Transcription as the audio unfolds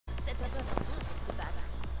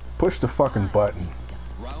Push the fucking button.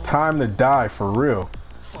 Time to die for real.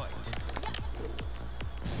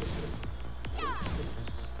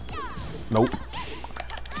 Nope.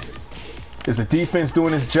 Is the defense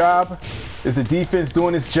doing its job? Is the defense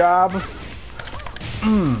doing its job?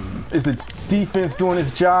 Is the defense doing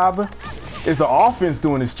its job? Is the offense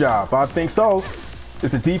doing its job? I think so.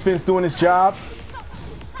 Is the defense doing its job?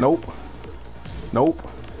 Nope. Nope.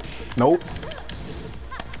 Nope.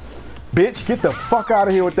 Bitch, get the fuck out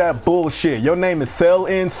of here with that bullshit. Your name is Sell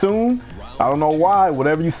In Soon. I don't know why.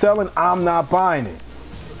 Whatever you selling, I'm not buying it.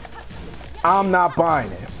 I'm not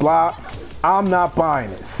buying it. Blah. I'm not buying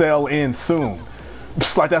it. Sell in soon.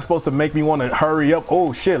 Just like that's supposed to make me want to hurry up.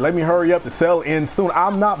 Oh shit, let me hurry up to sell in soon.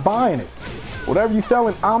 I'm not buying it. Whatever you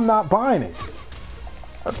selling, I'm not buying it.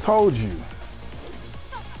 I told you.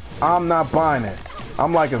 I'm not buying it.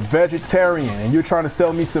 I'm like a vegetarian and you're trying to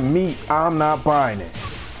sell me some meat. I'm not buying it.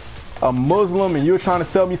 A Muslim and you're trying to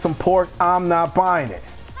sell me some pork. I'm not buying it.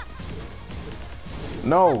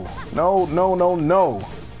 No, no, no, no, no.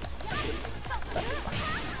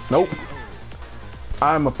 Nope.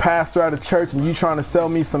 I'm a pastor at a church and you trying to sell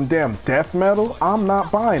me some damn death metal? I'm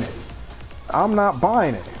not buying it. I'm not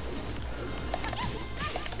buying it.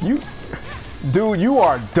 Dude, you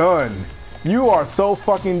are done. You are so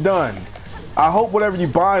fucking done. I hope whatever you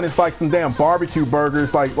buying is like some damn barbecue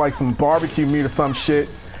burgers, like some barbecue meat or some shit,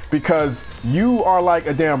 because you are like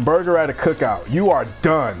a damn burger at a cookout. You are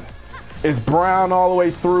done. It's brown all the way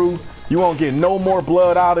through. You won't get no more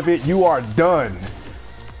blood out of it. You are done.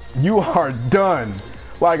 You are done.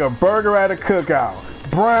 Like a burger at a cookout.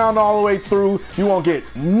 Brown all the way through. You won't get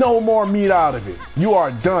no more meat out of it. You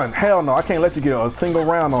are done. Hell no, I can't let you get a single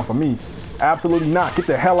round off of me. Absolutely not. Get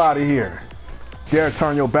the hell out of here. Dare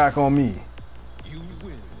turn your back on me.